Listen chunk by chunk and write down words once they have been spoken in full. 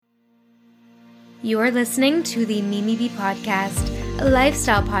You are listening to the Mimi Bee Podcast, a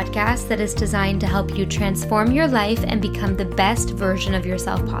lifestyle podcast that is designed to help you transform your life and become the best version of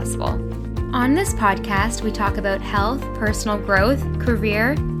yourself possible. On this podcast, we talk about health, personal growth,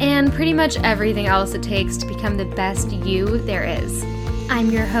 career, and pretty much everything else it takes to become the best you there is.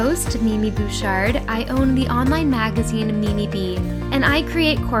 I'm your host, Mimi Bouchard. I own the online magazine Mimi Bee, and I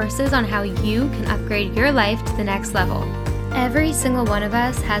create courses on how you can upgrade your life to the next level. Every single one of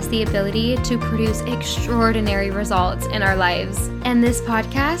us has the ability to produce extraordinary results in our lives, and this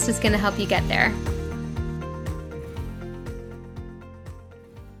podcast is going to help you get there.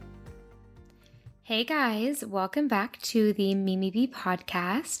 Hey guys, welcome back to the Mimi Bee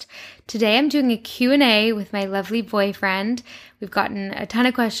Podcast. Today I'm doing a Q&A with my lovely boyfriend. We've gotten a ton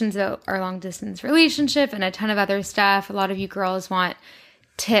of questions about our long distance relationship and a ton of other stuff. A lot of you girls want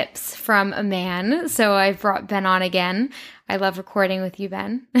tips from a man, so I've brought Ben on again. I love recording with you,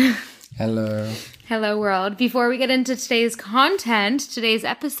 Ben. Hello. Hello, world. Before we get into today's content, today's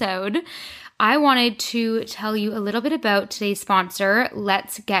episode, I wanted to tell you a little bit about today's sponsor,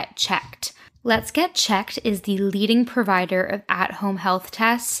 Let's Get Checked. Let's Get Checked is the leading provider of at-home health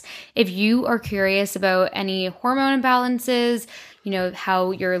tests. If you are curious about any hormone imbalances, you know,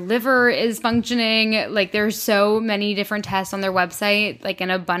 how your liver is functioning, like there's so many different tests on their website, like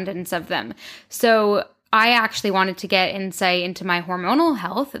an abundance of them. So I actually wanted to get insight into my hormonal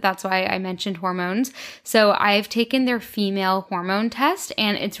health. That's why I mentioned hormones. So I've taken their female hormone test,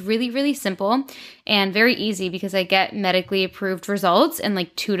 and it's really, really simple and very easy because I get medically approved results in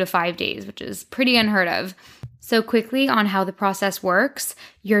like 2 to 5 days, which is pretty unheard of. So quickly on how the process works,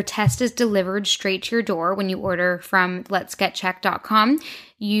 your test is delivered straight to your door when you order from letsgetchecked.com.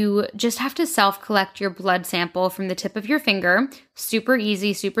 You just have to self-collect your blood sample from the tip of your finger. Super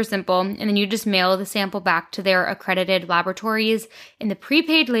easy, super simple. And then you just mail the sample back to their accredited laboratories in the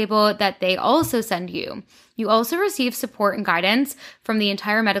prepaid label that they also send you. You also receive support and guidance from the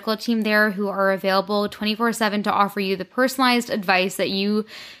entire medical team there who are available 24/7 to offer you the personalized advice that you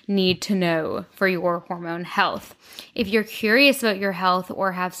need to know for your hormone health. If you're curious about your health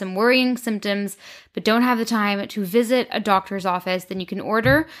or have some worrying symptoms but don't have the time to visit a doctor's office, then you can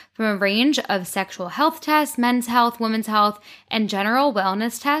order from a range of sexual health tests, men's health, women's health, and general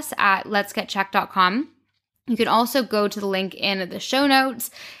wellness tests at letsgetchecked.com. You can also go to the link in the show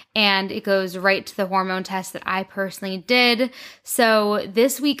notes, and it goes right to the hormone test that I personally did. So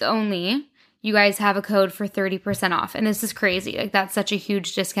this week only, you guys have a code for 30% off. And this is crazy. Like, that's such a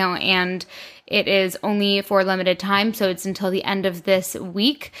huge discount, and it is only for a limited time. So it's until the end of this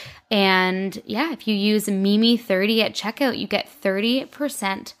week. And yeah, if you use Mimi30 at checkout, you get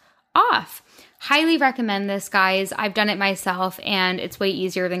 30% off. Highly recommend this, guys. I've done it myself, and it's way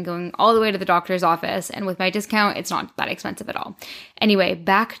easier than going all the way to the doctor's office. And with my discount, it's not that expensive at all. Anyway,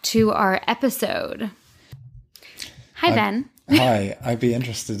 back to our episid. Hi, Ben. Hi. I'd be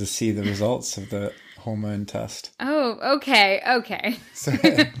interested to see the results of the hormone test. Oh, okay. So,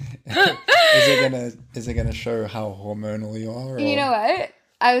 is it gonna show how hormonal you are? Or? You know what?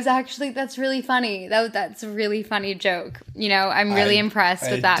 That's really funny. That's a really funny joke. You know, I'm really impressed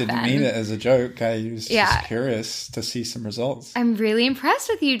with that, Ben. I didn't mean it as a joke. I was just curious to see some results. I'm really impressed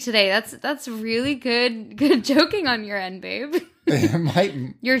with you today. That's really good joking on your end, babe.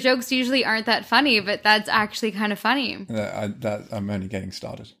 Your jokes usually aren't that funny, but that's actually kind of funny. I'm only getting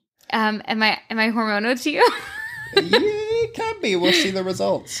started. Am I hormonal to you? It can be. We'll see the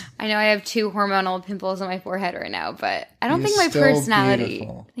results. I know I have 2 hormonal pimples on my forehead right now, but I don't think my personality...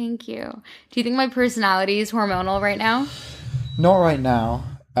 Beautiful. Thank you. Do you think my personality is hormonal right now? Not right now.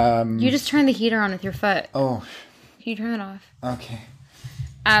 You just turned the heater on with your foot. Oh. Can you turn it off? Okay.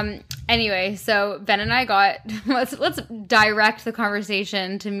 Anyway, so Ben and I got... Let's direct the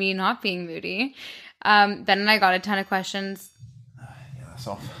conversation to me not being moody. Ben and I got a ton of questions.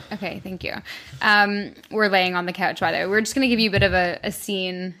 Off. Okay, thank you. We're laying on the couch, by the way. We're just going to give you a bit of a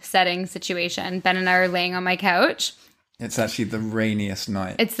scene setting situation. Ben and I are laying on my couch. It's actually the rainiest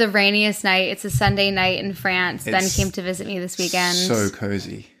night. It's the rainiest night. It's a Sunday night in France. Ben came to visit me this weekend. So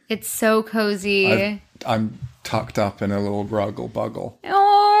cozy. It's so cozy. I'm tucked up in a little ruggle buggle.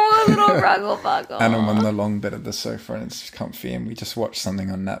 Oh, a little ruggle buggle. And I'm on the long bit of the sofa, and it's comfy, and we just watched something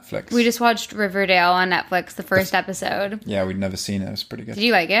on Netflix. We just watched Riverdale on Netflix, the first episode. Yeah, we'd never seen it. It was pretty good. Did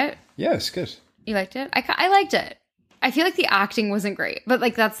you like it? Yeah, it's good. You liked it? I liked it. I feel like the acting wasn't great, but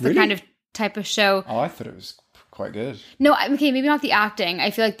like that's the kind of type of show. Oh, I thought it was quite good. No, okay, maybe not the acting.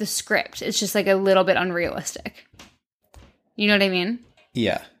 I feel like the script is just like a little bit unrealistic. You know what I mean?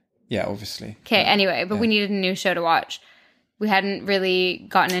 Yeah. Yeah, obviously. Okay, anyway, but we needed a new show to watch. We hadn't really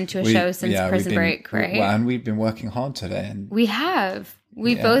gotten into a show since Prison Break, right? Well, and we've been working hard today. And we have.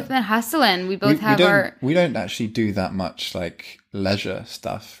 We've both been hustling. We both we don't actually do that much like leisure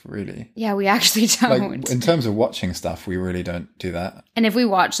stuff, really. Yeah, we actually don't. Like in terms of watching stuff, we really don't do that. And if we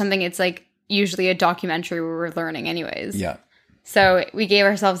watch something, it's like usually a documentary where we're learning anyways. Yeah. So we gave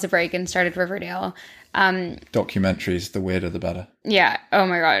ourselves a break and started Riverdale. Documentaries, the weirder the better. Yeah. Oh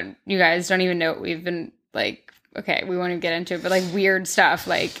my God. You guys don't even know what we've been like. Okay, we won't even get into it, but like weird stuff,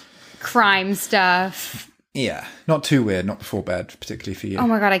 like crime stuff. Yeah. Not too weird, not before bed, particularly for you. Oh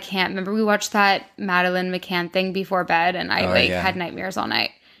my God, I can't remember. We watched that Madeline McCann thing before bed and I had nightmares all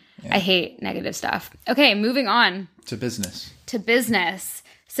night. Yeah. I hate negative stuff. Okay, moving on. To business.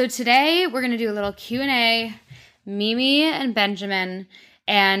 So today we're going to do a little Q&A, Mimi and Benjamin,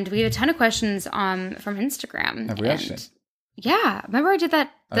 and we have a ton of questions from Instagram. Have we actually? Yeah. Remember I did the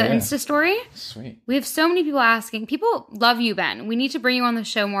Insta story? Sweet. We have so many people asking. People love you, Ben. We need to bring you on the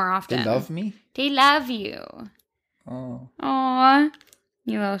show more often. They love me? They love you. Oh. Aw.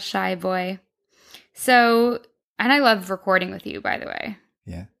 You little shy boy. So, and I love recording with you, by the way.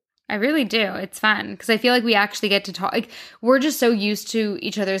 Yeah. I really do. It's fun because I feel like we actually get to talk. Like, we're just so used to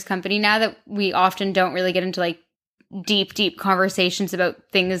each other's company now that we often don't really get into like deep conversations about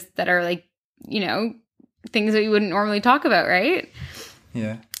things that are like, you know, things that you wouldn't normally talk about, right?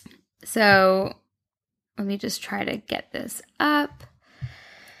 Yeah. So let me just try to get this up.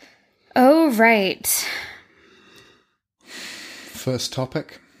 Oh, right. First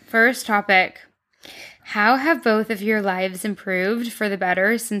topic. How have both of your lives improved for the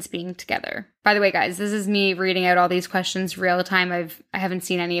better since being together? By the way, guys, this is me reading out all these questions real time. I haven't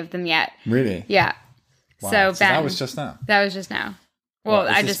seen any of them yet. Really? Yeah. Wow. So Ben, that was just now. Well,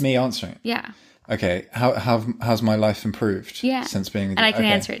 is this me answering it? Yeah. Okay. How's my life improved? Yeah. Since being with and you? I can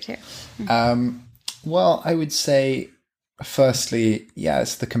answer it too. Well, I would say, firstly,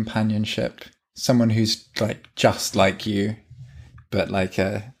 it's the companionship. Someone who's like just like you, but like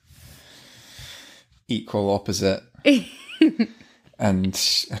a equal opposite,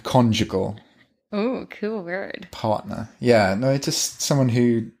 and a conjugal. Oh, cool word. Partner. Yeah, no, just someone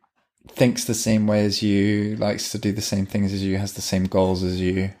who thinks the same way as you, likes to do the same things as you, has the same goals as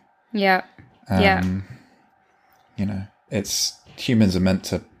you. Yeah. Yeah. You know, humans are meant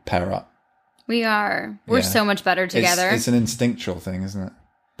to pair up. We are. We're so much better together. It's an instinctual thing, isn't it?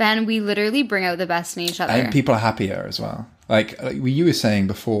 Ben, we literally bring out the best in each other. I think people are happier as well. Like you were saying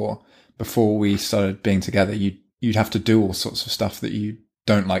before we started being together, you'd have to do all sorts of stuff that you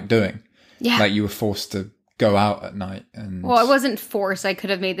don't like doing. Yeah. Like you were forced to go out at night and... Well, I wasn't forced. I could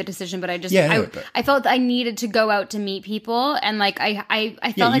have made the decision, but I just... I felt I needed to go out to meet people, and like I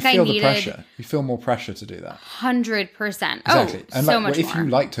felt like I needed... You feel the pressure. You feel more pressure to do that. 100%. Exactly. Oh, and so much more. If you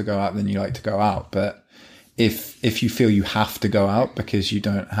like to go out, then you like to go out. But if you feel you have to go out because you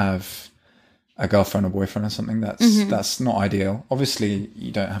don't have a girlfriend or boyfriend or something, that's not ideal. Obviously,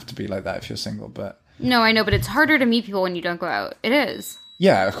 you don't have to be like that if you're single, but... No, I know, but it's harder to meet people when you don't go out. It is.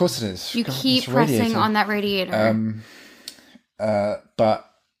 Yeah, of course it is. You keep pressing on that radiator. But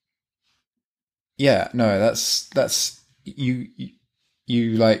yeah, no, that's you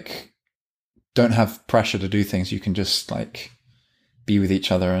like don't have pressure to do things. You can just like be with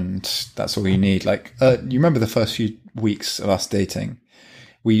each other, and that's all you need. Like, you remember the first few weeks of us dating?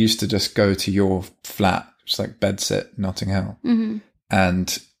 We used to just go to your flat, just like bedsit, Notting Hill,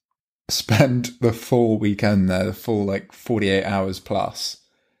 and spend the full weekend there, the full like 48 hours plus.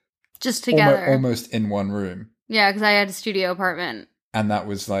 Just together. Almost in one room. Yeah, because I had a studio apartment. And that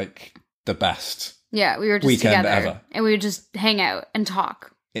was like the best we were just weekend together. Ever. And we would just hang out and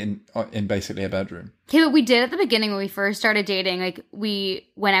talk. In basically a bedroom. Okay, what we did at the beginning when we first started dating, like we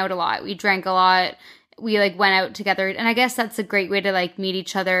went out a lot. We drank a lot. We like went out together, and I guess that's a great way to like meet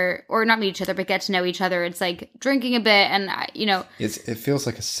each other, or not meet each other, but get to know each other. It's like drinking a bit, and you know, it feels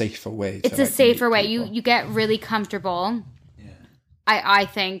like a safer way. It's a safer way. You get really comfortable. Yeah, I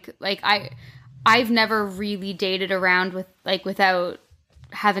think like I've never really dated around without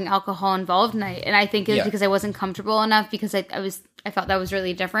having alcohol involved, and I think it was because I wasn't comfortable enough, because I felt that was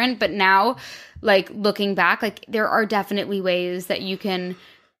really different. But now, like looking back, like there are definitely ways that you can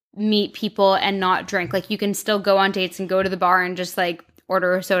meet people and not drink. Like you can still go on dates and go to the bar and just like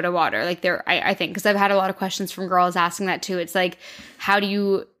order a soda water. Like I think, because I've had a lot of questions from girls asking that too. It's like, how do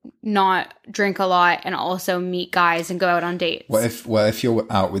you not drink a lot and also meet guys and go out on dates? Well, if you're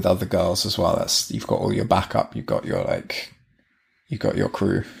out with other girls as well, you've got all your backup. You've got your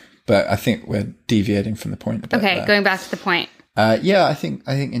crew. But I think we're deviating from the point. Okay, going back to the point. I think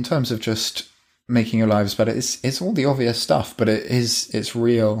in terms of just making your lives better, it's all the obvious stuff, but it's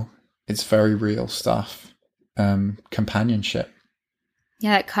real. It's very real stuff. Companionship.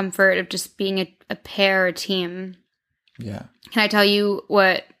 Yeah, that comfort of just being a pair, a team. Yeah. Can I tell you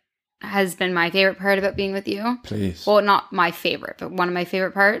what has been my favorite part about being with you? Please. Well, not my favorite, but one of my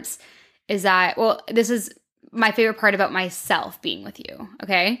favorite parts is that, well, this is my favorite part about myself being with you,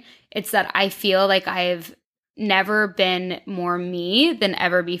 okay? It's that I feel like I've never been more me than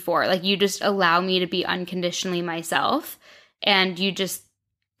ever before. Like, you just allow me to be unconditionally myself, and you just,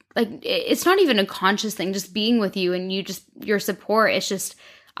 like, it's not even a conscious thing, just being with you and you just, your support, it's just,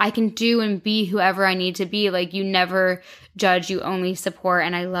 I can do and be whoever I need to be. Like, you never judge, you only support,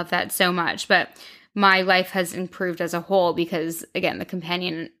 and I love that so much. But my life has improved as a whole because, again, the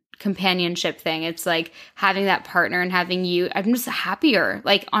companionship thing, it's like having that partner and having you, I'm just happier.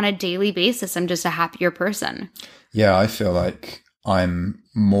 Like, on a daily basis, I'm just a happier person. Yeah, I feel like I'm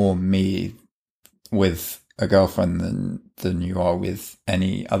more me with a girlfriend than you are with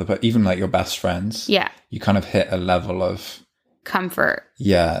any other, but even like your best friends. Yeah. You kind of hit a level of comfort.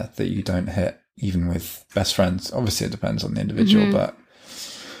 Yeah, that you don't hit even with best friends. Obviously it depends on the individual, but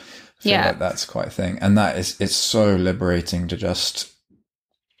I feel like that's quite a thing. And it's so liberating to just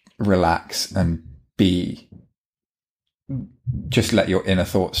relax and just let your inner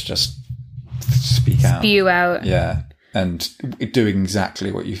thoughts just spew out. Yeah. And doing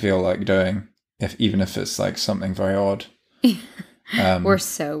exactly what you feel like doing, even if it's like something very odd. We're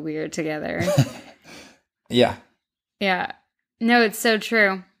so weird together. Yeah. Yeah. No, it's so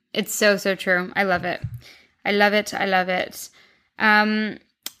true. It's so, so true. I love it. I love it. I love it.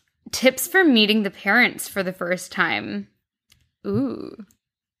 Tips for meeting the parents for the first time. Ooh.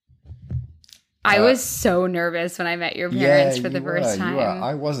 I was so nervous when I met your parents for the first time.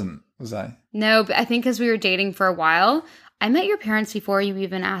 I wasn't, was I? No, but I think because we were dating for a while, I met your parents before you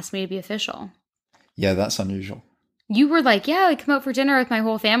even asked me to be official. Yeah, that's unusual. You were like, yeah, like, come out for dinner with my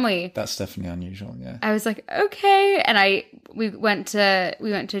whole family. That's definitely unusual, yeah. I was like, okay. And we went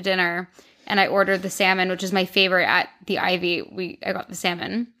to dinner, and I ordered the salmon, which is my favorite at the Ivy. I got the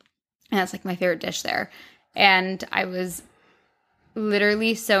salmon, and that's like my favorite dish there. And I was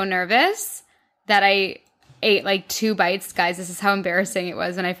literally so nervous that I ate like 2 bites. Guys, this is how embarrassing it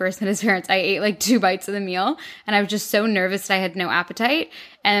was when I first met his parents. I ate like 2 bites of the meal, and I was just so nervous that I had no appetite.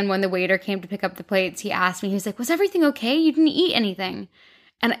 And when the waiter came to pick up the plates, he asked me, he was like, was everything okay? You didn't eat anything.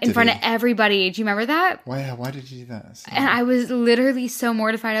 And in front of everybody. Do you remember that? Why did you do that? And I was literally so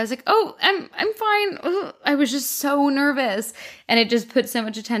mortified. I was like, oh, I'm fine. Ugh. I was just so nervous. And it just put so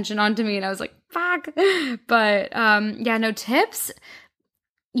much attention onto me. And I was like, fuck. But yeah, no tips.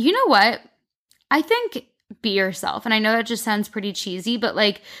 You know what? I think be yourself. And I know that just sounds pretty cheesy, but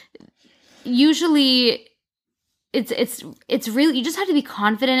like, usually it's really, you just have to be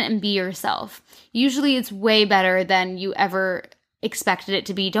confident and be yourself. Usually it's way better than you ever expected it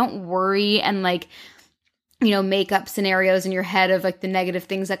to be. Don't worry and like, make up scenarios in your head of like the negative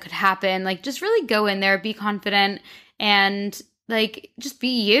things that could happen. Like, just really go in there, be confident, and like, just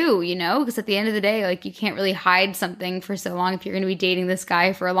be you, because at the end of the day, like, you can't really hide something for so long. If you're going to be dating this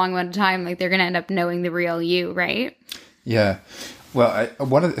guy for a long amount of time, like, they're going to end up knowing the real you, right? Yeah. Well,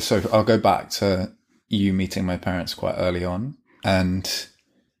 so I'll go back to you meeting my parents quite early on. And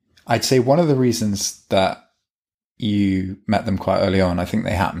I'd say one of the reasons that you met them quite early on, I think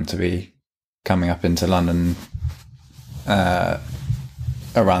they happened to be coming up into London around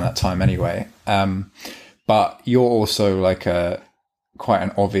that time anyway. But you're also like quite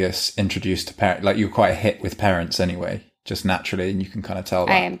an obvious introduced to parent, like you're quite a hit with parents anyway, just naturally, and you can kind of tell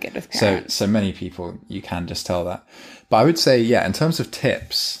that. I am good with parents. So many people, you can just tell that. But I would say, yeah, in terms of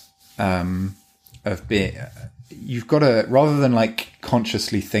tips of being, you've got to, rather than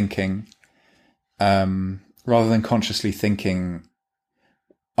consciously thinking,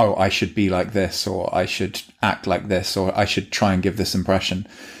 oh, I should be like this, or I should act like this, or I should try and give this impression.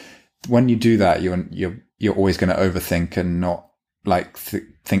 When you do that, you're always going to overthink and not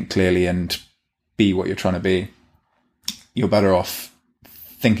think clearly and be what you're trying to be. You're better off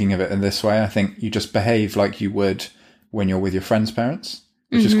thinking of it in this way. I think you just behave like you would when you're with your friend's parents,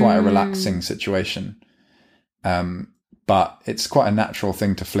 which is quite a relaxing situation. But it's quite a natural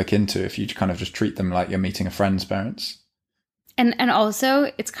thing to flick into if you kind of just treat them like you're meeting a friend's parents. And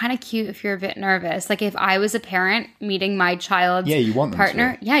also, it's kind of cute if you're a bit nervous. Like, if I was a parent meeting my child's you want them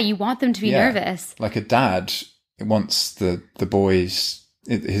partner, you want them to be nervous. Like a dad wants the boys,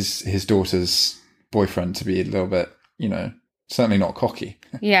 his daughter's boyfriend to be a little bit, certainly not cocky.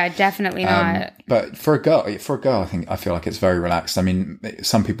 Yeah, definitely not. But for a girl, I feel like it's very relaxed. I mean,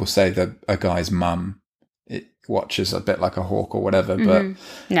 some people say that a guy's mum watches a bit like a hawk or whatever, but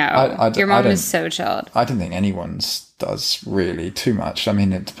no, your mom is so chilled. I don't think anyone's does really too much. I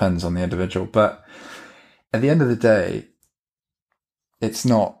mean, it depends on the individual, but at the end of the day, it's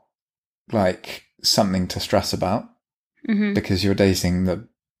not like something to stress about. because you're dating the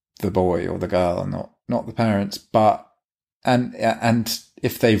boy or the girl, not the parents. But and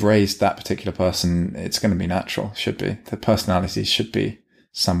if they've raised that particular person, it's going to be natural. Should be, the personalities should be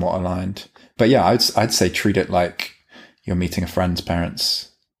somewhat aligned. But yeah, I'd say treat it like you're meeting a friend's parents,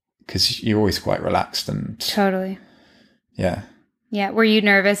 because you're always quite relaxed and Totally. yeah. Yeah. Were you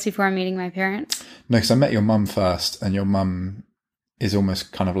nervous before meeting my parents? No, because I met your mum first, and your mum is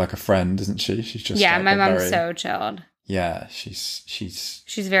almost kind of like a friend, isn't she? She's just Yeah, like my a mom's very, so chilled. yeah. She's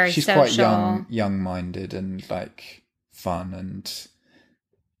very she's social. quite young-minded and like fun, and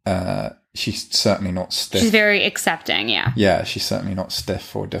she's certainly not stiff. She's very accepting, yeah. Yeah, she's certainly not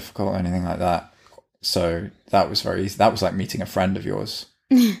stiff or difficult or anything like that. So that was very easy. That was like meeting a friend of yours.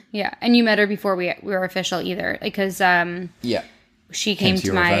 Yeah, and you met her before we were official either, because Yeah. she came to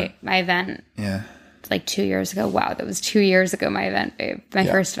your my event Yeah. like 2 years ago. Wow, that was 2 years ago, my event, babe. My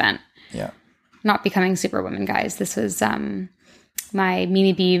first event. Yeah. Not becoming Superwoman, guys. This was my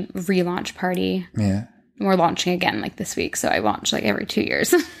Mimi B relaunch party. Yeah. We're launching again like this week, so I launch like every 2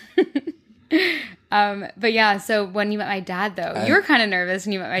 years. But yeah, so when you met my dad, though, you were kind of nervous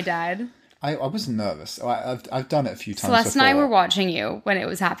when you met my dad. I wasn't nervous. I've done it a few times. Celeste before. and I were watching you when it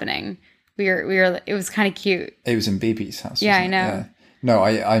was happening. We were. It was kind of cute. It was in BB's house. Yeah, wasn't I it? know. Yeah. No,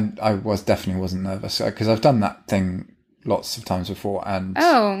 I definitely wasn't nervous, because I've done that thing lots of times before. And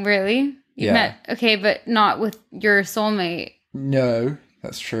Oh, really? You Yeah. met? Okay, but not with your soulmate. no,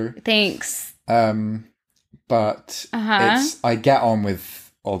 that's true. Thanks. But Uh-huh. I get on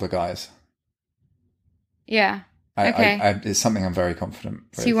with all the guys. Yeah. I, Okay. it's something I'm very confident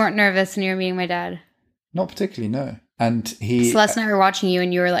with. So you weren't nervous when you were meeting my dad? Not particularly, no. And he... Celeste and I were watching you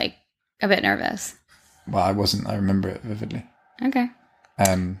and you were like a bit nervous. Well, I wasn't. I remember it vividly. Okay.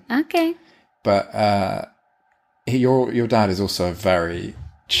 Um, Okay. but your dad is also a very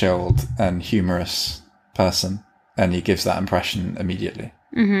chilled and humorous person, and he gives that impression immediately.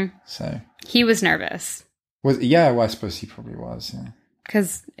 Mm-hmm. So... He was nervous Well, I suppose he probably was, yeah.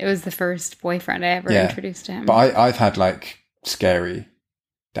 because it was the first boyfriend I ever Yeah. introduced to him. But I've had, like, scary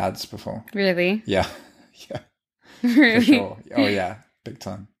dads before. Really? Yeah. Yeah, Really? for sure. Oh, yeah. Big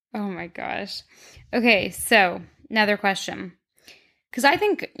time. Oh my gosh. Okay, so another question. Because I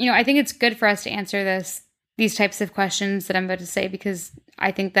think it's good for us to answer these types of questions that I'm about to say, because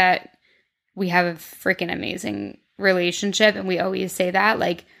I think that we have a freaking amazing relationship, and we always say that.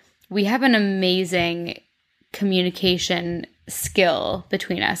 Like, we have an amazing communication skill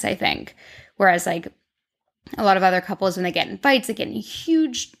between us, I think. Whereas, like, a lot of other couples, when they get in fights, they get in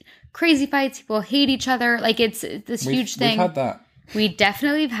huge, crazy fights. People hate each other. Like, it's this huge thing. We've had that. We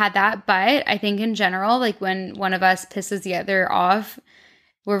definitely have had that. But I think in general, like, when one of us pisses the other off,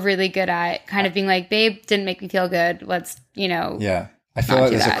 we're really good at kind of being like, babe, didn't make me feel good. Let's, Yeah. I feel not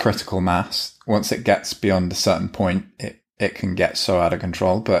like do there's that. a critical mass. Once it gets beyond a certain point, it can get so out of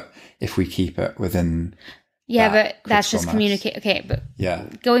control. But if we keep it within... Yeah, that but that's critical just mass. communicate. Okay, but Yeah.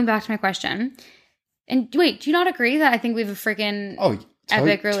 going back to my question. And wait, do you not agree that I think we have a freaking Oh,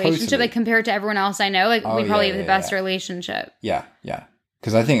 epic relationship? totally. Like, compared to everyone else I know, like, Oh, we probably yeah, have the yeah, best yeah. relationship. Yeah, yeah.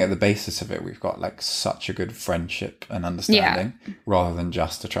 Because I think at the basis of it, we've got, like, such a good friendship and understanding rather than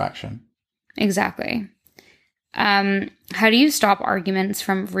just attraction. Exactly. How do you stop arguments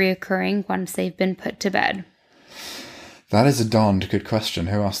from reoccurring once they've been put to bed? That is a darned good question.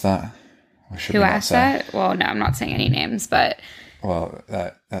 Who asked that? Or should Who we not asked say? that? Well, no, I'm not saying any names, but Well,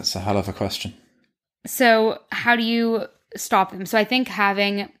 that's a hell of a question. so how do you stop them? So I think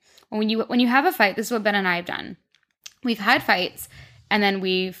when you have a fight, this is what Ben and I have done. We've had fights and then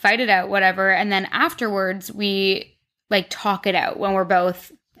we fight it out, whatever, and then afterwards we like talk it out when we're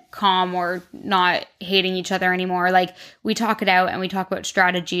both calm or not hating each other anymore. Like, we talk it out and we talk about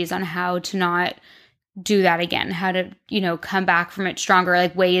strategies on how to not do that again, how to, come back from it stronger,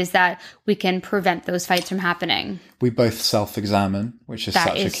 like ways that we can prevent those fights from happening. We both self-examine, which is That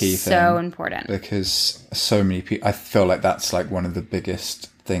such is a key so thing. important. Because so many people, I feel like that's like one of the biggest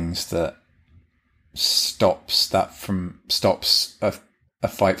things that stops a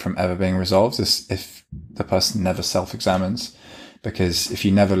fight from ever being resolved, is if the person never self-examines. Because if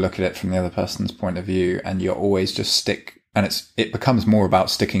you never look at it from the other person's point of view, and you're always just it becomes more about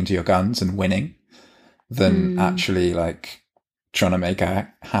sticking to your guns and winning than actually like trying to make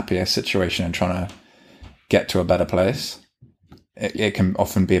a happier situation and trying to get to a better place. It can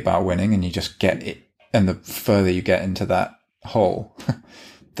often be about winning, and you just get it. And the further you get into that hole,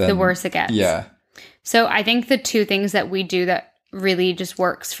 then, The worse it gets. Yeah. So I think the two things that we do that really just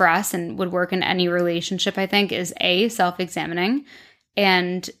works for us and would work in any relationship, I think, is A, self-examining,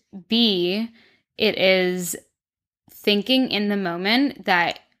 and B, it is thinking in the moment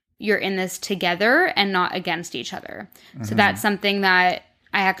that you're in this together and not against each other. So that's something that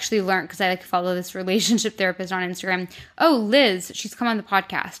I actually learned because I like follow this relationship therapist on Instagram. Oh, Liz, she's come on the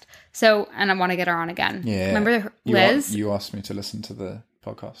podcast. So, and I want to get her on again. Yeah. Remember Liz? You asked me to listen to the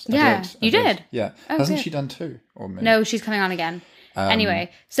podcast. Yeah, I did. Yeah. Oh, Hasn't good. she done 2? Or maybe? No, she's coming on again.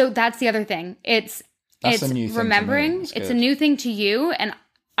 Anyway, so that's the other thing. It's That's a new thing to me. remembering. It's It's a good. new thing to you, and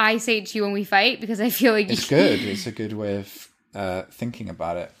I say it to you when we fight because I feel like It's good. It's a good way of thinking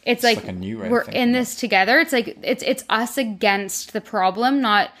about it. It's like a new way we're of thinking in about this together. It's like it's us against the problem,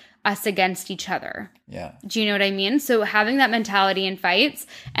 not us against each other. it. Yeah. Do you know what I mean? So having that mentality in fights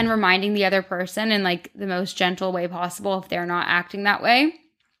and reminding the other person in like the most gentle way possible if they're not acting that way.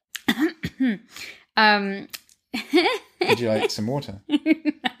 Would you like some water?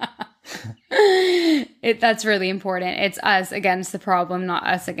 That's really important. It's us against the problem, not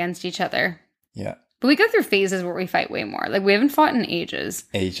us against each other. Yeah. But we go through phases where we fight way more. Like we haven't fought in ages.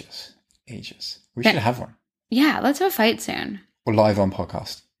 Ages. We should have one. Yeah, let's have a fight soon. Or live on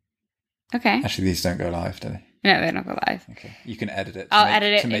podcast. Okay. Actually, these don't go live, do they? No, they don't go live. Okay. You can edit it. I'll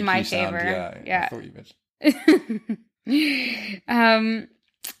edit it to in make my you sound- favor. Yeah. I thought you would.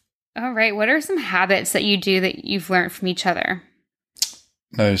 All right. What are some habits that you do that you've learned from each other?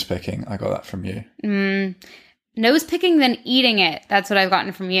 Nose picking. I got that from you. Nose picking, then eating it. That's what I've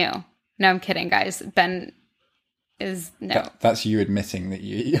gotten from you. No, I'm kidding, guys. Ben is no. That's you admitting that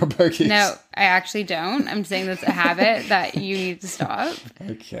you eat your pokies. No, I actually don't. I'm saying that's a habit that you need to stop.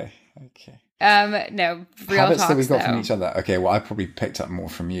 Okay. No, real Habits talks, that we got though. from each other. Okay, well, I probably picked up more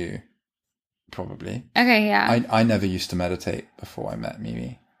from you. Probably. Okay, yeah. I never used to meditate before I met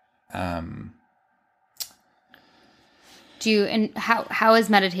Mimi. Do you, and how has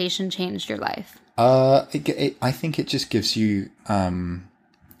meditation changed your life? I think it just gives you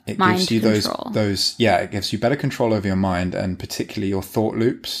it Mind gives you control. those it gives you better control over your mind and particularly your thought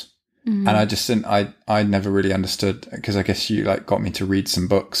loops. Mm-hmm. And I just didn't I never really understood, because I guess you like got me to read some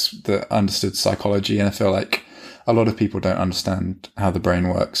books that understood psychology, and I feel like a lot of people don't understand how the brain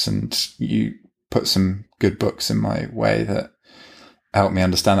works, and you put some good books in my way that helped me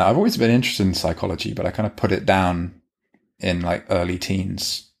understand that. I've always been interested in psychology, but I kind of put it down in like early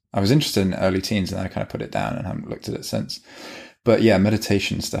teens. I was interested in early teens and then I kind of put it down and haven't looked at it since. But yeah,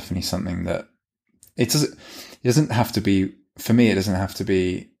 meditation is definitely something that it doesn't have to be, for me, it doesn't have to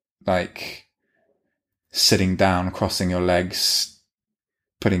be like sitting down, crossing your legs,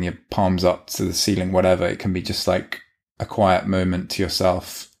 putting your palms up to the ceiling, whatever. It can be just like a quiet moment to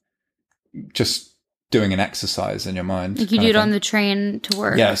yourself, just doing an exercise in your mind. Like you do it on the train to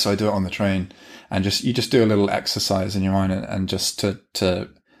work. Yeah, so I do it on the train, and you just do a little exercise in your mind, and just to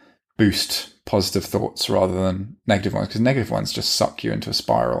boost positive thoughts rather than negative ones, because negative ones just suck you into a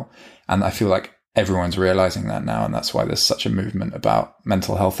spiral. And I feel like everyone's realizing that now, and that's why there's such a movement about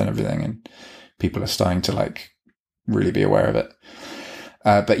mental health and everything, and people are starting to like really be aware of it.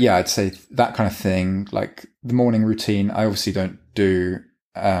 But yeah, I'd say that kind of thing, like the morning routine. I obviously don't do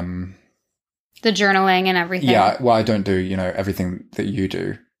the journaling and everything. Yeah, well, I don't do, everything that you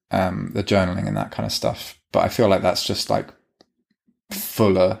do, the journaling and that kind of stuff. But I feel like that's just like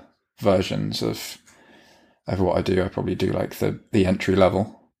fuller versions of what I do. I probably do like the entry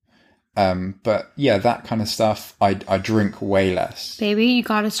level. But yeah, that kind of stuff. I drink way less. Baby, you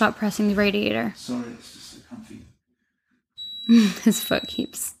got to stop pressing the radiator. Sorry, it's just so comfy. His foot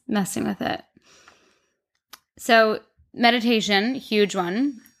keeps messing with it. So meditation, huge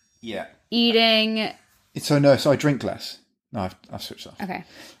one. Yeah. Eating. So I drink less. No, I've switched off. Okay.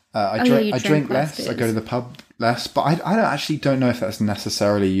 I drink less. booze. I go to the pub less, but I don't know if that's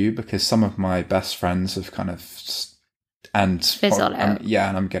necessarily you, because some of my best friends have kind of Fizzled out. Yeah,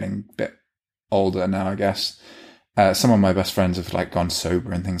 and I'm getting a bit older now, I guess. Some of my best friends have like gone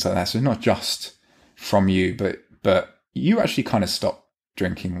sober and things like that. So it's not just from you, but you actually kind of stopped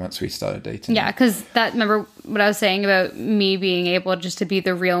drinking once we started dating. Yeah, because remember what I was saying about me being able just to be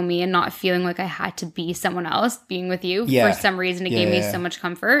the real me and not feeling like I had to be someone else, being with you. Yeah. For some reason, it gave me so much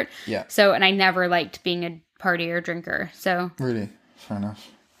comfort. Yeah. So, and I never liked being a partier drinker. So. Really? Fair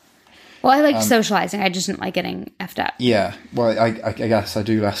enough. Well, I liked socializing. I just didn't like getting effed up. Yeah. Well, I guess I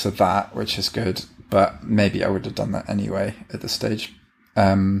do less of that, which is good, but maybe I would have done that anyway at this stage.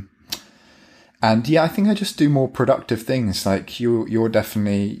 And yeah, I think I just do more productive things. Like you're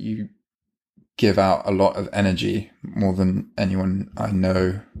definitely, you give out a lot of energy, more than anyone I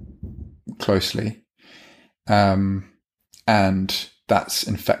know closely. And that's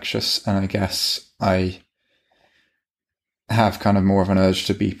infectious. And I guess I have kind of more of an urge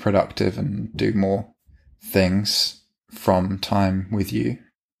to be productive and do more things from time with you.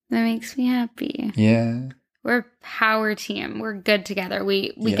 That makes me happy. Yeah. We're a power team. We're good together.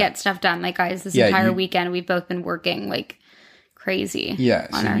 We get stuff done. Like, guys, this Yeah, entire weekend, we've both been working like crazy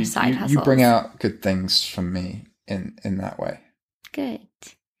on our side hustles. You bring out good things from me in that way. Good.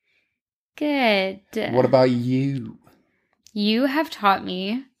 Good. What about you? You have taught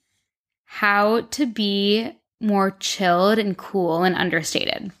me how to be more chilled and cool and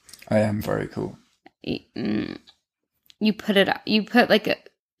understated. I am very cool. You put it up. You put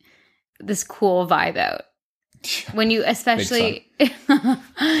like this cool vibe out. When you especially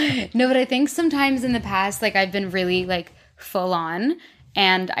no, but I think sometimes in the past, like I've been really like full on,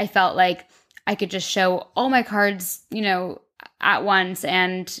 and I felt like I could just show all my cards, you know, at once,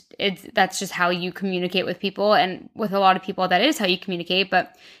 and that's just how you communicate with people, and with a lot of people that is how you communicate.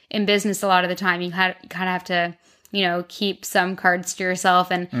 But in business, a lot of the time you kind of have to, you know, keep some cards to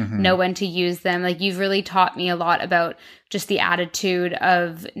yourself and know when to use them. Like, you've really taught me a lot about just the attitude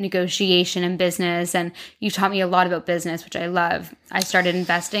of negotiation in business. And you've taught me a lot about business, which I love. I started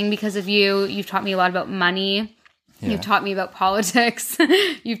investing because of you. You've taught me a lot about money. Yeah. You've taught me about politics.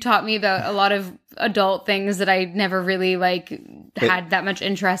 You've taught me about a lot of adult things that I never really had that much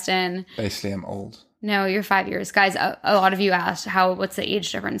interest in. Basically, I'm old. No, you're 5 years. Guys, a lot of you asked what's the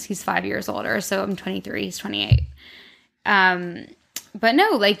age difference? He's 5 years older. So I'm 23. He's 28. But no,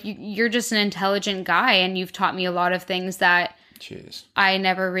 like you're just an intelligent guy, and you've taught me a lot of things that I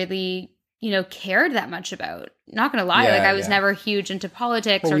never really, you know, cared that much about. Not gonna lie, I was never huge into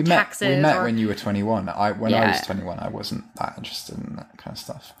politics or taxes. We met when you were 21. I was 21, I wasn't that interested in that kind of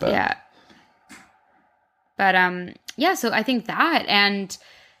stuff. But so I think that, and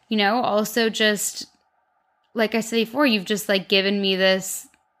you know, also just like I said before, you've just like given me this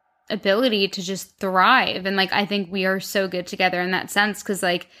ability to just thrive. And like, I think we are so good together in that sense, because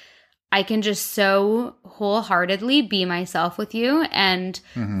like I can just so wholeheartedly be myself with you. And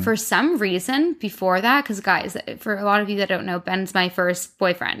for some reason before that, because guys, for a lot of you that don't know, Ben's my first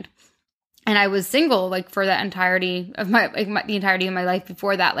boyfriend, and I was single like for the entirety of the entirety of my life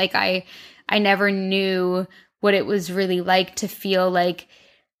before that. Like I never knew what it was really like to feel like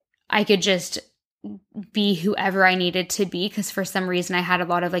I could just be whoever I needed to be, because for some reason I had a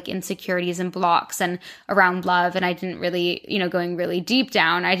lot of like insecurities and blocks and around love, and I didn't really, you know, going really deep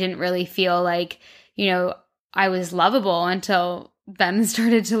down, I didn't really feel like, you know, I was lovable until Ben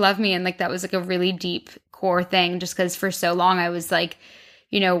started to love me. And like that was like a really deep core thing, just because for so long I was like,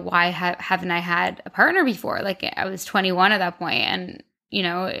 you know, why haven't I had a partner before? Like I was 21 at that point, and you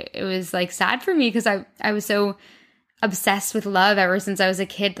know, it was like sad for me because I was so obsessed with love ever since I was a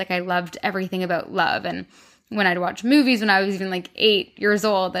kid. Like I loved everything about love. And when I'd watch movies when I was even like 8 years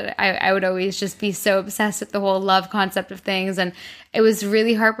old, that I would always just be so obsessed with the whole love concept of things. And it was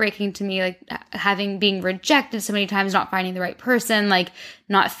really heartbreaking to me, like being rejected so many times, not finding the right person, like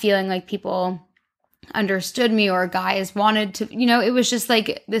not feeling like people understood me or guys wanted to, you know, it was just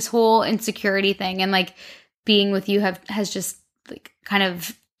like this whole insecurity thing. And like being with you has just like kind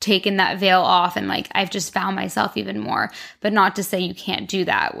of taken that veil off, and like I've just found myself even more. But not to say you can't do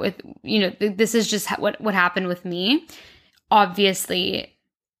that with, you know, this is just what happened with me. Obviously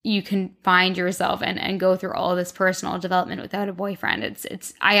you can find yourself and go through all this personal development without a boyfriend.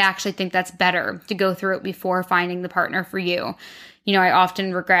 It's I actually think that's better to go through it before finding the partner for you. You know, I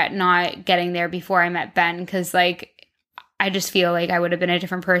often regret not getting there before I met Ben, because like I just feel like I would have been a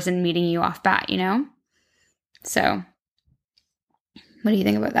different person meeting you off bat, you know? So what do you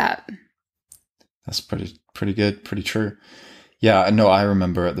think about that? That's pretty good, pretty true. Yeah, no, I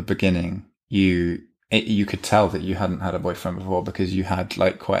remember at the beginning, you could tell that you hadn't had a boyfriend before, because you had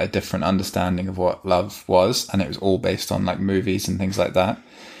like quite a different understanding of what love was, and it was all based on like movies and things like that.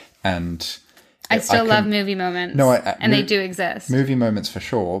 And I still love movie moments. No, and they do exist. Movie moments for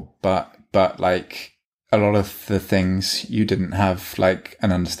sure, but like a lot of the things you didn't have like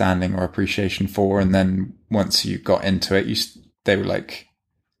an understanding or appreciation for, and then once you got into it, they were like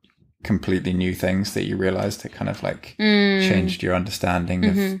completely new things that you realized it kind of like changed your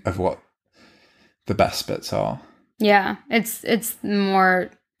understanding of what the best bits are. Yeah. It's more,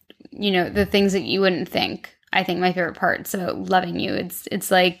 you know, the things that you wouldn't think. I think my favorite parts about loving you,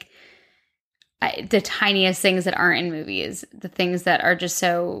 it's like the tiniest things that aren't in movies, the things that are just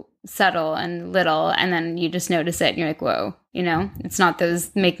so subtle and little, and then you just notice it and you're like, whoa, you know, it's not those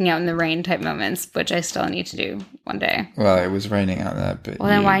making out in the rain type moments, which I still need to do one day. Well, it was raining out there, but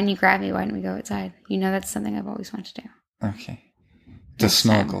then why didn't you grab me? Why didn't we go outside? You know, that's something I've always wanted to do. Okay. The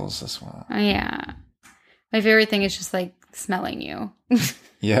snorkels as well. Oh, yeah. My favorite thing is just like smelling you.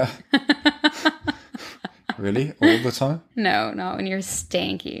 Yeah. Really? All the time? No, not when you're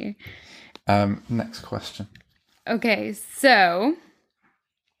stanky. Next question. Okay, so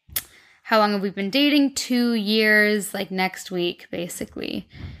How long have we been dating? 2 years, like next week, basically.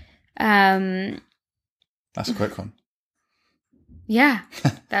 That's a quick one. Yeah,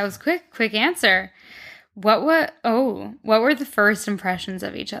 that was quick answer. What were the first impressions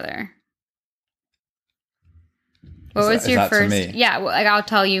of each other? What was your first? To me? Yeah, well, like I'll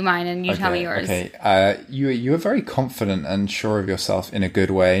tell you mine and you tell me yours. Okay. You were very confident and sure of yourself in a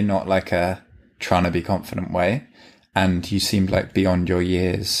good way, not like a trying to be confident way. And you seemed like beyond your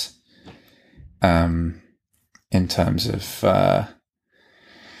years, in terms of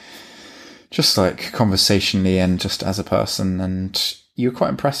just like conversationally and just as a person. And you were quite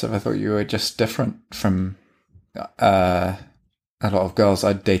impressive. I thought you were just different from a lot of girls.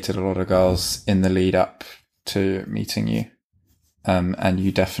 I'd dated a lot of girls in the lead up to meeting you, and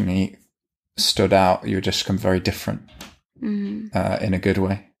you definitely stood out. You were just very different, in a good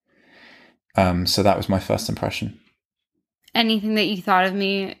way. So that was my first impression. Anything that you thought of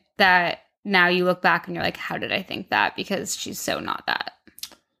me that now you look back and you're like, how did I think that? Because she's so not that.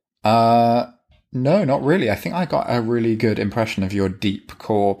 No, not really. I think I got a really good impression of your deep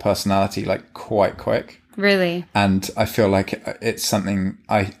core personality, like quite quick. Really? And I feel like it's something,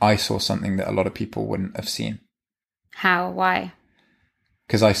 I saw something that a lot of people wouldn't have seen. How? Why?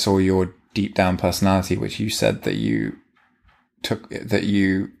 Because I saw your deep down personality, which you said that you took,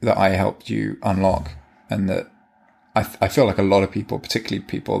 that I helped you unlock. And that I feel like a lot of people, particularly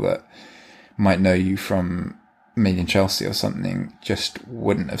people that might know you from Made in Chelsea or something, just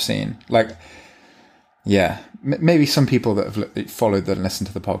wouldn't have seen. Like, yeah, maybe some people that have followed and listened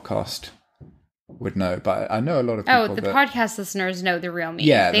to the podcast would know, but I know a lot of people. Oh, the podcast listeners know the real me.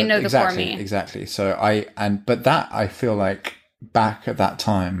 Yeah, they know exactly, the core me. Exactly. So but that I feel like back at that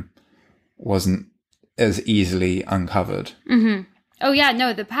time wasn't as easily uncovered. Mm-hmm. Oh yeah,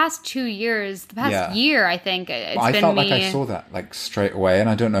 no, the past 2 years, year, I think I felt like I saw that like straight away, and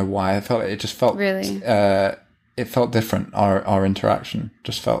I don't know why. It just felt really. It felt different. Our interaction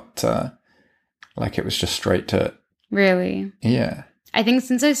just felt like it was just straight to it. Really? Yeah. I think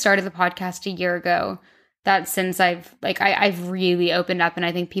since I started the podcast a year ago, that since I've really opened up, and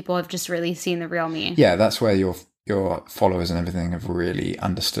I think people have just really seen the real me. Yeah, that's where your followers and everything have really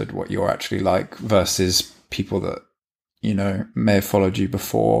understood what you're actually like versus people that, you know, may have followed you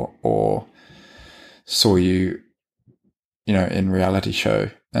before or saw you, you know, in reality show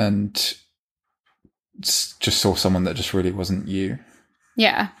and just saw someone that just really wasn't you.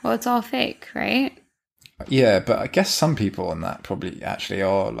 Yeah, well, it's all fake, right? Yeah, but I guess some people on that probably actually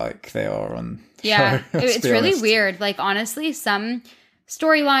are like they are on the show. It's really honest. Weird. Like, honestly, some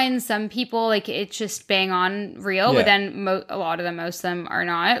storylines, some people, like, it's just bang on real, but then a lot of them, most of them are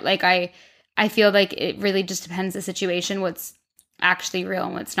not. Like, I feel like it really just depends the situation, what's actually real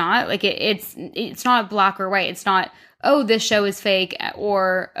and what's not. Like, it's not black or white. It's not, oh, this show is fake,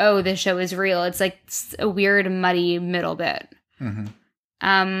 or, oh, this show is real. It's like a weird, muddy middle bit.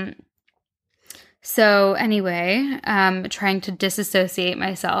 Mm-hmm. So anyway, trying to disassociate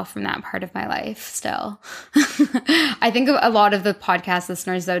myself from that part of my life still. I think a lot of the podcast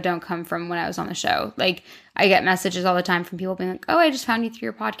listeners, though, don't come from when I was on the show. Like, I get messages all the time from people being like, oh, I just found you through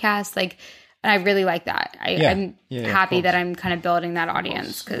your podcast. Like, and I really like that. I'm happy that I'm kind of building that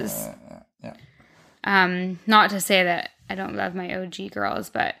audience because, not to say that I don't love my OG girls,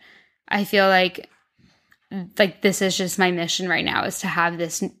 but I feel like this is just my mission right now, is to have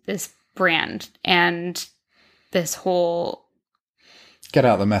this brand and this whole get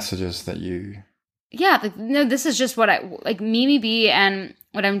out the messages that you this is just what I like, Mimi B, and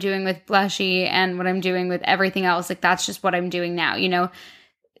what I'm doing with Blushy and what I'm doing with everything else. Like, that's just what I'm doing now. You know,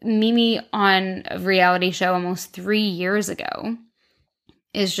 Mimi on a reality show almost 3 years ago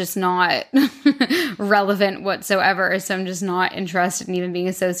is just not relevant whatsoever. So I'm just not interested in even being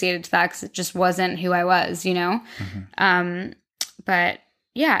associated to that, because it just wasn't who I was, you know? Mm-hmm. But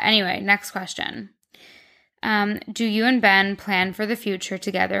yeah, anyway, next question. Do you and Ben plan for the future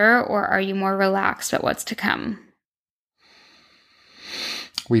together, or are you more relaxed at what's to come?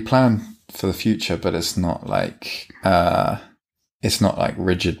 We plan for the future, but it's not like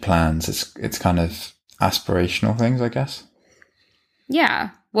rigid plans. It's kind of aspirational things, I guess. Yeah.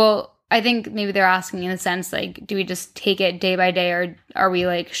 Well, I think maybe they're asking in a sense, like, do we just take it day by day, or are we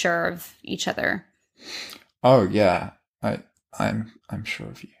like sure of each other? Oh yeah. I'm sure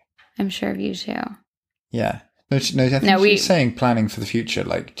of you. I'm sure of you too. Yeah. No, I think she's saying planning for the future.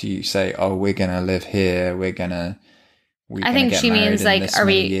 Like, do you say, oh, we're going to live here, I think she means like, are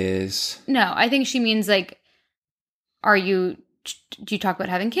we years? No, I think she means like, do you talk about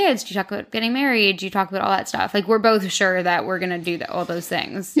having kids? Do you talk about getting married? Do you talk about all that stuff? Like, we're both sure that we're going to do all those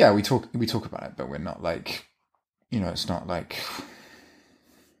things. Yeah, we talk about it, but we're not like, you know, it's not like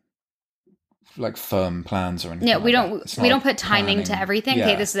like firm plans or anything. Yeah, we don't put timing to everything. Yeah.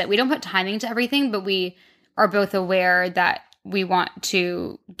 Okay, this is it. We don't put timing to everything, but we are both aware that we want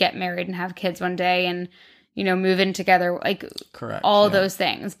to get married and have kids one day and, you know, move in together, like correct all those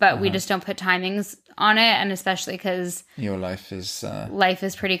things. But we just don't put timings on it. And especially because your life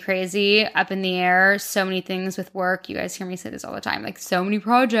is pretty crazy, up in the air. So many things with work. You guys hear me say this all the time. Like so many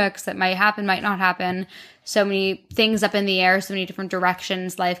projects that might happen, might not happen. So many things up in the air. So many different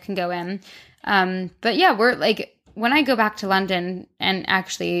directions life can go in. But yeah, we're like, when I go back to London and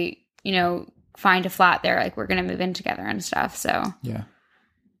actually, you know, find a flat there, like we're going to move in together and stuff. So yeah,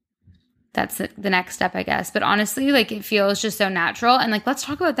 that's the next step, I guess. But honestly, like it feels just so natural. And like, let's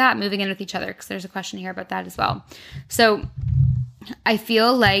talk about that, moving in with each other, because there's a question here about that as well. So I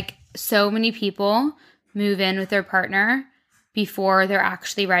feel like so many people move in with their partner before they're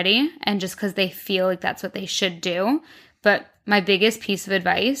actually ready, and just because they feel like that's what they should do. But my biggest piece of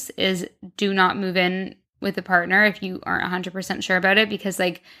advice is do not move in with a partner if you aren't 100% sure about it, because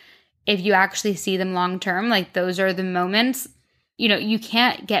like if you actually see them long term, like those are the moments, you know, you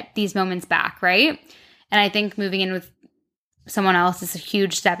can't get these moments back, right? And I think moving in with someone else is a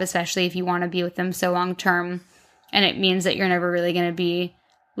huge step, especially if you want to be with them so long term, and it means that you're never really going to be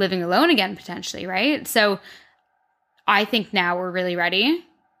living alone again potentially, right? So I think now we're really ready.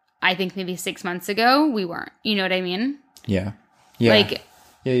 I think maybe 6 months ago we weren't. You know what I mean? Yeah. Like,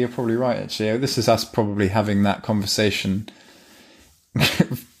 yeah, you're probably right, actually. This is us probably having that conversation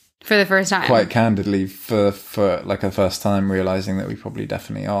for the first time. Quite candidly, for like a first time, realizing that we probably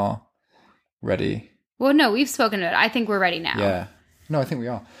definitely are ready. Well, no, we've spoken about it. I think we're ready now. Yeah. No, I think we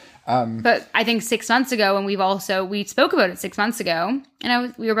are. But I think 6 months ago, and we spoke about it 6 months ago,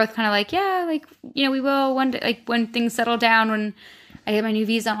 and we were both kind of like, yeah, like, you know, we will one day, like when things settle down, when I get my new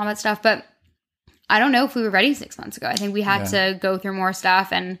visa and all that stuff. But I don't know if we were ready 6 months ago. I think we had to go through more stuff.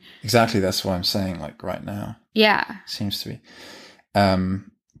 And exactly, that's what I'm saying. Like right now, yeah, seems to be.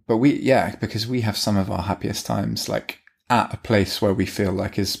 But because we have some of our happiest times like at a place where we feel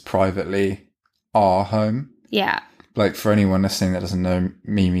like is privately our home. Yeah. Like for anyone listening that doesn't know,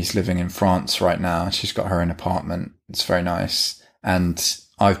 Mimi's living in France right now. She's got her own apartment. It's very nice. And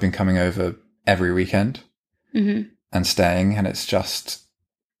I've been coming over every weekend and staying, and it's just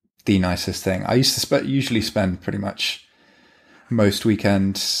the nicest thing. I used to usually spend pretty much most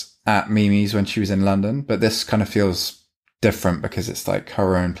weekends at Mimi's when she was in London, but this kind of feels different because it's like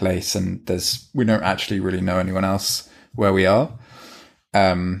her own place, and we don't actually really know anyone else where we are.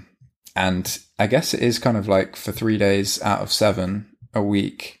 And I guess it is kind of like for 3 days out of 7 a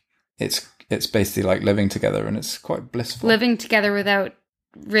week, it's basically like living together, and it's quite blissful. Living together without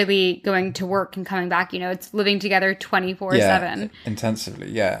really going to work and coming back, you know, it's living together 24/7. Yeah, intensively,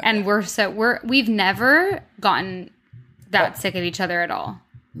 yeah. And we've never gotten that sick of each other at all.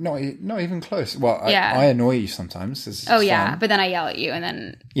 Not even close. Well, I annoy you sometimes. Yeah, but then I yell at you, and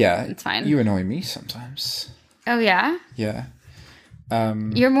then it's fine. You annoy me sometimes. Oh yeah. Yeah.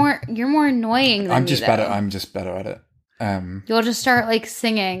 You're more annoying than I'm just better at it. You'll just start like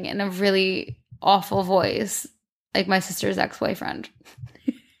singing in a really awful voice, like my sister's ex-boyfriend.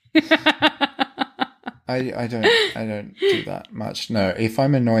 I don't do that much. No, if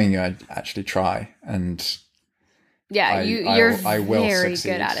I'm annoying you, I actually try, and you're I will very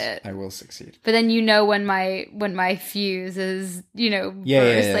succeed. good at it. I will succeed. But then you know when my fuse is, you know, burst.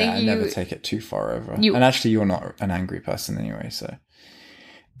 Yeah. Like I never take it too far over. And actually, you're not an angry person anyway, so.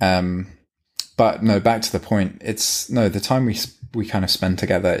 But no, back to the point. The time we kind of spend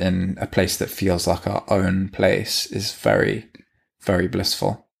together in a place that feels like our own place is very, very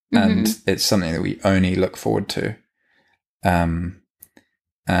blissful. And it's something that we only look forward to. And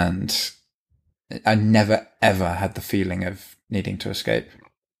I never, ever had the feeling of needing to escape.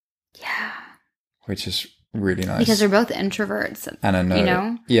 Yeah. Which is really nice. Because we're both introverts. And I know, you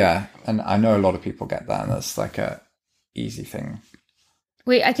know? Yeah. And I know a lot of people get that, and that's like a easy thing.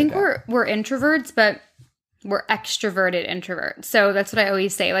 Wait, I think we're introverts, but we're extroverted introverts. So that's what I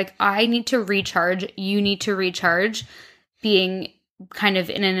always say. Like, I need to recharge. You need to recharge, being kind of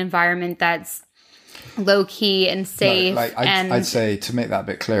in an environment that's low key and safe. No, I'd say, to make that a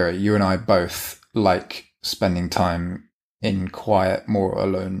bit clearer, you and I both like spending time in quiet, more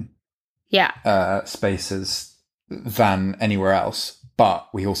alone spaces than anywhere else. But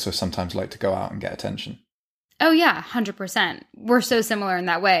we also sometimes like to go out and get attention. Oh yeah, 100%. We're so similar in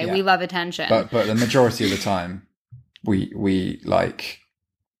that way. Yeah. We love attention. But the majority of the time, we like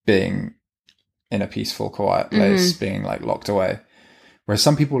being in a peaceful, quiet place, being like locked away. Whereas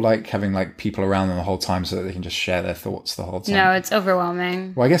some people like having like people around them the whole time so that they can just share their thoughts the whole time. No, it's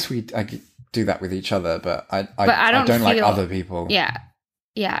overwhelming. Well, I guess I do that with each other, but I don't like other people. Yeah.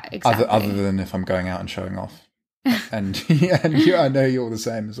 Yeah, exactly. Other than if I'm going out and showing off. And I know you're the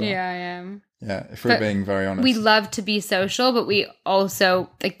same as well. Yeah, I am. Yeah, if we're being very honest. We love to be social, but we also,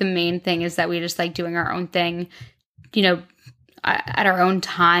 like, the main thing is that we just like doing our own thing, you know, at our own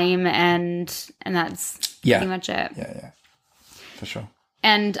time, and that's pretty much it. Yeah. For sure.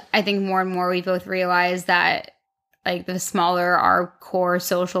 And I think more and more we both realize that, like, the smaller our core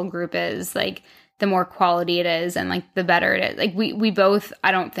social group is, like, the more quality it is, and, like, the better it is. Like, we both,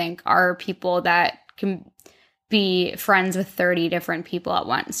 I don't think, are people that can be friends with 30 different people at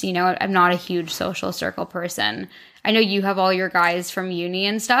once. You know, I'm not a huge social circle person. I know you have all your guys from uni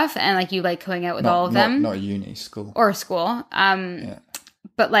and stuff, and, like, you like going out with all of them. Not uni, school. Or school.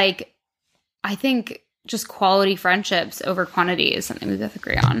 But, like, I think just quality friendships over quantity is something we both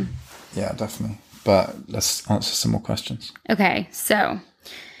agree on. Yeah, definitely. But let's answer some more questions. Okay, so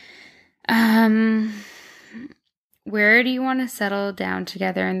where do you want to settle down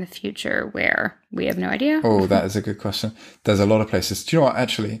together in the future? Where? We have no idea. Oh, that is a good question. There's a lot of places. Do you know what,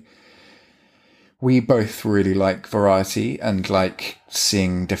 actually? We both really like variety and like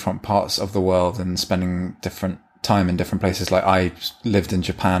seeing different parts of the world and spending different time in different places. Like, I lived in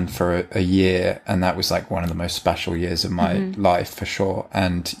Japan for a year, and that was like one of the most special years of my life for sure.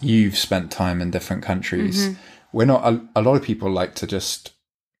 And you've spent time in different countries. We're not, a lot of people like to just,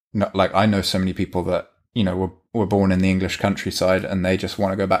 not like, I know so many people that, you know, were born in the English countryside and they just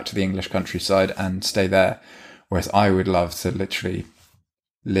want to go back to the English countryside and stay there. Whereas I would love to literally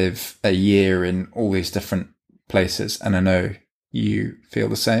live a year in all these different places. And I know you feel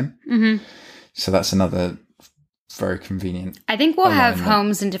the same. So that's another very convenient. I think we'll have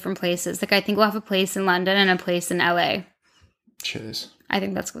homes in different places. Like, I think we'll have a place in London and a place in LA. Cheers. I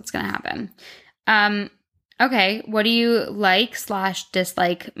think that's what's going to happen. Okay. What do you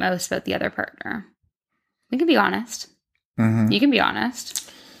like/dislike most about the other partner? We can be honest. You can be honest.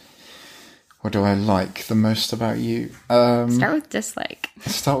 What do I like the most about you? Start with dislike.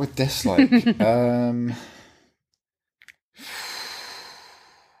 Start with dislike.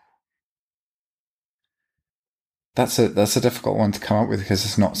 That's a difficult one to come up with, because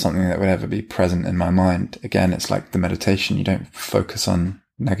it's not something that would ever be present in my mind. Again, it's like the meditation. You don't focus on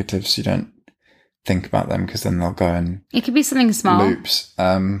negatives. You don't think about them, because then they'll go in. It could be something small. Loops.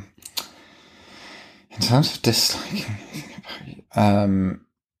 In terms of disliking anything about you, I'm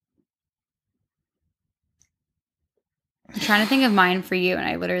trying to think of mine for you, and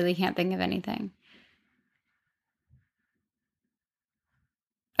I literally can't think of anything.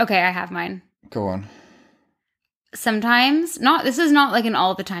 Okay, I have mine. Go on. Sometimes, this is not like an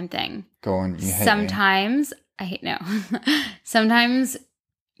all the time thing. Go on, you hate Sometimes, no. Sometimes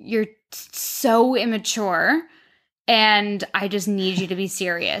you're so immature, and I just need you to be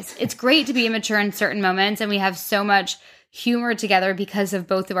serious. It's great to be immature in certain moments, and we have so much humor together because of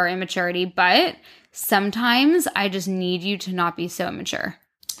both of our immaturity, but sometimes I just need you to not be so immature.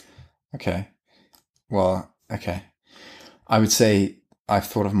 Okay. Well, okay. I would say I've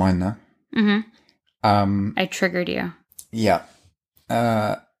thought of mine now. I triggered you. Yeah.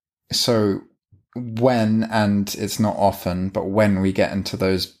 So when, and it's not often, but when we get into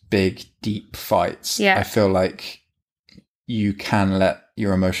those big, deep fights, I feel like you can let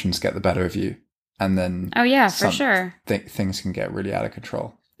your emotions get the better of you. And then... Oh, yeah, for sure. Things can get really out of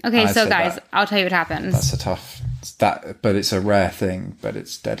control. Okay, so guys, I'll tell you what happens. That's a tough... but it's a rare thing, but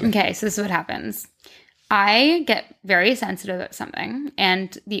it's deadly. Okay, so this is what happens. I get very sensitive about something,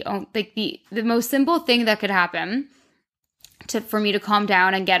 and the most simple thing that could happen for me to calm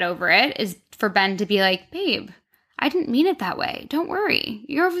down and get over it is for Ben to be like, babe, I didn't mean it that way. Don't worry.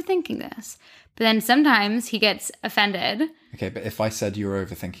 You're overthinking this. But then sometimes he gets offended. Okay, but if I said you were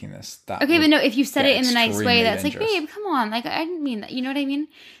overthinking this, that okay, but no, if you said it in a nice way, that's dangerous. like, babe, come on. Like, I didn't mean that. You know what I mean?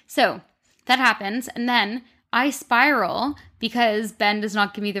 So that happens. And then I spiral because Ben does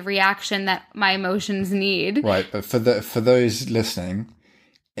not give me the reaction that my emotions need. Right, but for those listening,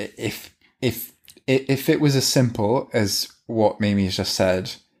 if it was as simple as what Mimi's just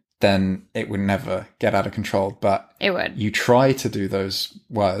said, then it would never get out of control. But it would. You try to do those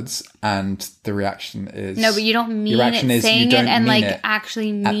words, and the reaction is no, but you don't mean it. Saying it and like it.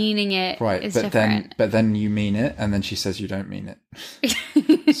 Actually meaning it right, is but different. Then you mean it, and then she says you don't mean it.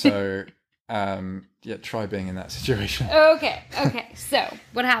 So. Try being in that situation. Okay. So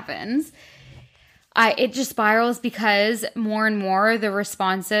what happens? It just spirals because more and more the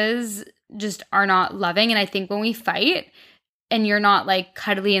responses just are not loving. And I think when we fight and you're not like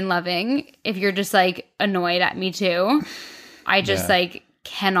cuddly and loving, if you're just like annoyed at me too, I just like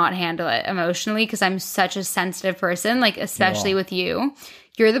cannot handle it emotionally because I'm such a sensitive person, like especially with you.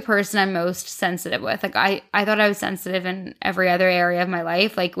 you're the person I'm most sensitive with. Like I thought I was sensitive in every other area of my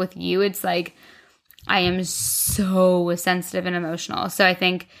life. Like with you, it's like I am so sensitive and emotional. So I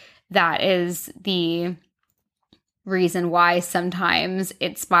think that is the reason why sometimes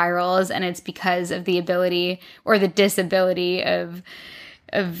it spirals, and it's because of the ability or the disability of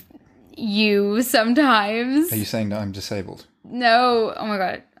you sometimes. Are you saying that I'm disabled? No. Oh my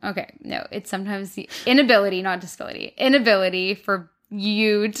God. Okay. No, it's sometimes the inability, not disability, inability for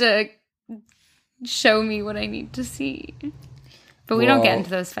you to show me what I need to see. But we don't get into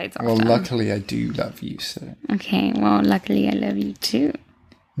those fights all the time. Well, luckily I do love you, so. Okay. Well, luckily I love you too.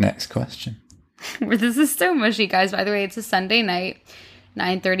 Next question. This is so mushy, guys. By the way, it's a Sunday night,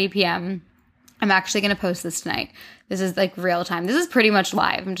 9:30 p.m. I'm actually going to post this tonight. This is like real time. This is pretty much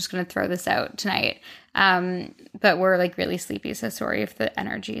live. I'm just going to throw this out tonight. But we're like really sleepy, so sorry if the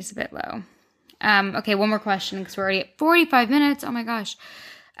energy is a bit low. Okay, one more question because we're already at 45 minutes. Oh my gosh.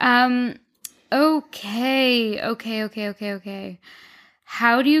 Okay.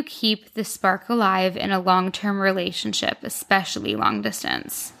 How do you keep the spark alive in a long-term relationship, especially long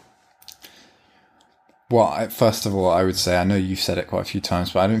distance? Well, first of all, I would say, I know you've said it quite a few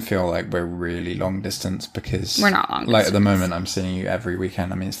times, but I don't feel like we're really long distance because we're not long distance. Like at the moment, I'm seeing you every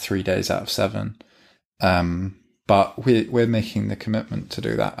weekend. I mean, it's 3 days out of 7. But we're making the commitment to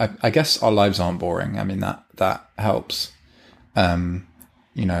do that. I guess our lives aren't boring. I mean, that helps. You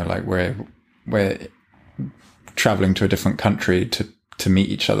know, like we're traveling to a different country to meet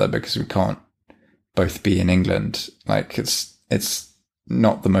each other because we can't both be in England. Like it's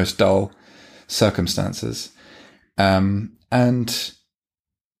not the most dull circumstances. And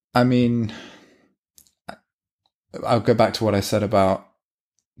I mean, I'll go back to what I said about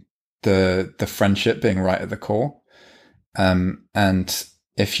the friendship being right at the core. And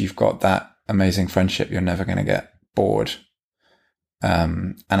if you've got that amazing friendship, you're never going to get bored.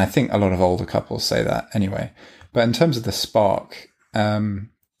 And I think a lot of older couples say that anyway. But in terms of the spark,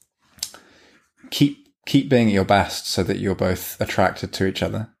 keep being at your best so that you're both attracted to each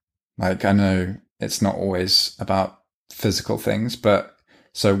other. Like, I know it's not always about physical things, but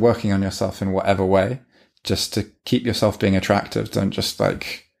so working on yourself in whatever way, just to keep yourself being attractive. Don't just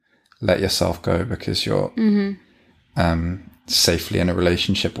like let yourself go because you're safely in a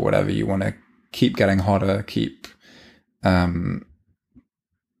relationship or whatever. You want to keep getting hotter, keep getting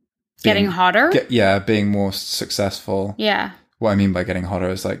hotter? Being more successful. Yeah. What I mean by getting hotter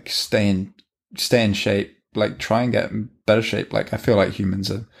is like stay in shape, like try and get in better shape. Like I feel like humans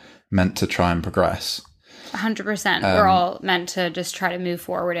are meant to try and progress. 100%. We're all meant to just try to move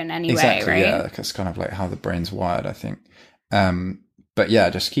forward in any way, right? Yeah, that's kind of like how the brain's wired, I think. But yeah,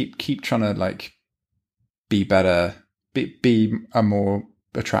 just keep trying to like be better, be a more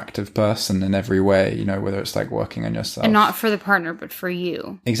attractive person in every way, you know, whether it's like working on yourself. And not for the partner, but for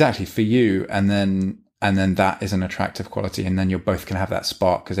you. Exactly, for you. And then that is an attractive quality. And then you're both going to have that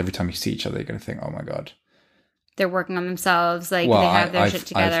spark because every time you see each other, you're going to think, oh my God. They're working on themselves. Like they have their shit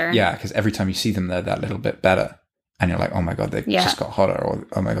together. Yeah, because every time you see them, they're that little bit better. And you're like, oh my God, they've just got hotter. Or,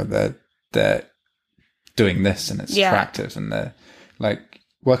 oh my God, they're doing this and it's attractive. And they're like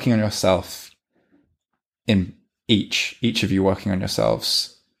working on yourself in each of you working on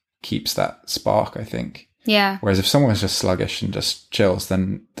yourselves keeps that spark, I think. Yeah. Whereas if someone is just sluggish and just chills,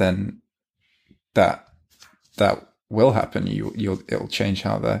 then that will happen. It'll change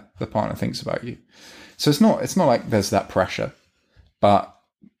how the partner thinks about you. So it's not like there's that pressure, but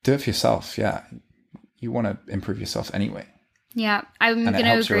do it for yourself. Yeah. You want to improve yourself anyway. Yeah. I'm going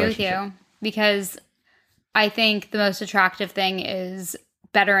to agree with you because I think the most attractive thing is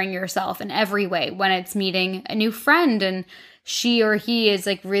bettering yourself in every way when it's meeting a new friend and she or he is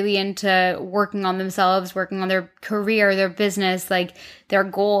like really into working on themselves, working on their career, their business, like their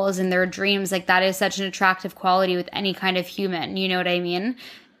goals and their dreams. Like that is such an attractive quality with any kind of human. You know what I mean?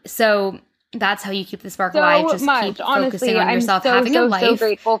 So that's how you keep the spark alive. Just keep focusing on yourself. Having a life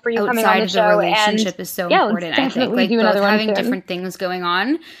grateful for you outside of the relationship is so important. I think like both having soon. different things going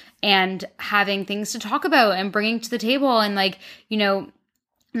on and having things to talk about and bringing to the table and like, you know,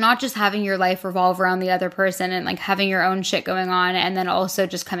 not just having your life revolve around the other person and like having your own shit going on and then also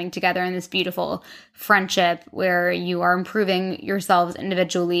just coming together in this beautiful friendship where you are improving yourselves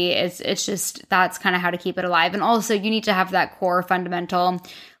individually. It's just, that's kind of how to keep it alive. And also you need to have that core fundamental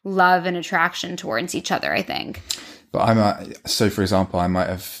love and attraction towards each other, I think. But so for example, I might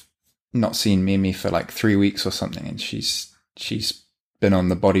have not seen Mimi for like 3 weeks or something and she's been on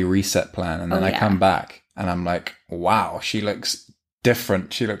the body reset plan and then I come back and I'm like, wow, she looks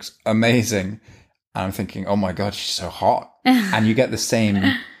different. She looks amazing. And I'm thinking, oh my God, she's so hot. And you get the same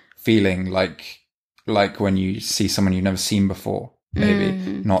feeling like when you see someone you've never seen before. maybe.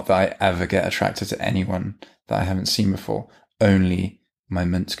 Not that I ever get attracted to anyone that I haven't seen before, only my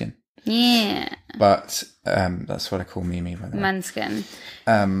Munchkin. Yeah. But that's what I call Mimi, by the way. Munchkin.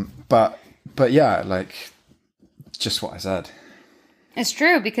 But yeah, like, just what I said. It's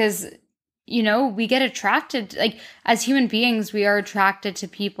true, because, you know, we get attracted, like, as human beings, we are attracted to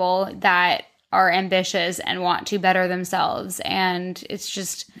people that are ambitious and want to better themselves. And it's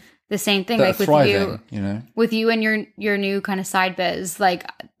just the same thing, like with thriving, you know, with you and your new kind of side biz, like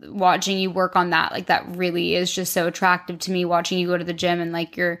watching you work on that, like that really is just so attractive to me, watching you go to the gym and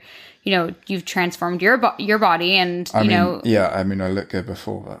like you've transformed your body, and I mean, I look good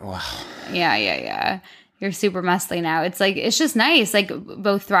before, but wow. Yeah. You're super muscly now. It's like, it's just nice, like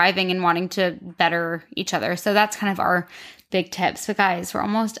both thriving and wanting to better each other. So that's kind of our big tips. But guys, we're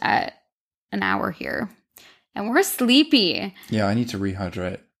almost at an hour here and we're sleepy. Yeah, I need to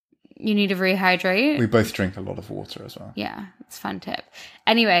rehydrate. You need to rehydrate? We both drink a lot of water as well. Yeah, it's a fun tip.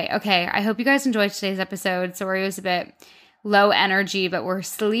 Anyway, okay, I hope you guys enjoyed today's episode. Sorry it was a bit low energy, but we're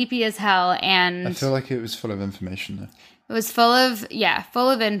sleepy as hell. And I feel like it was full of information though. It was full of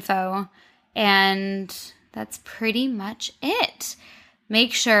info. And that's pretty much it.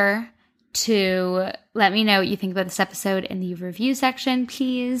 Make sure to let me know what you think about this episode in the review section,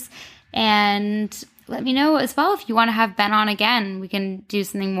 please. And let me know as well if you want to have Ben on again. We can do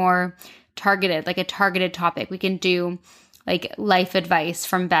something more targeted, like a targeted topic. We can do like life advice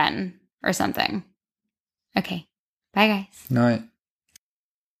from Ben or something. Okay. Bye, guys. Night.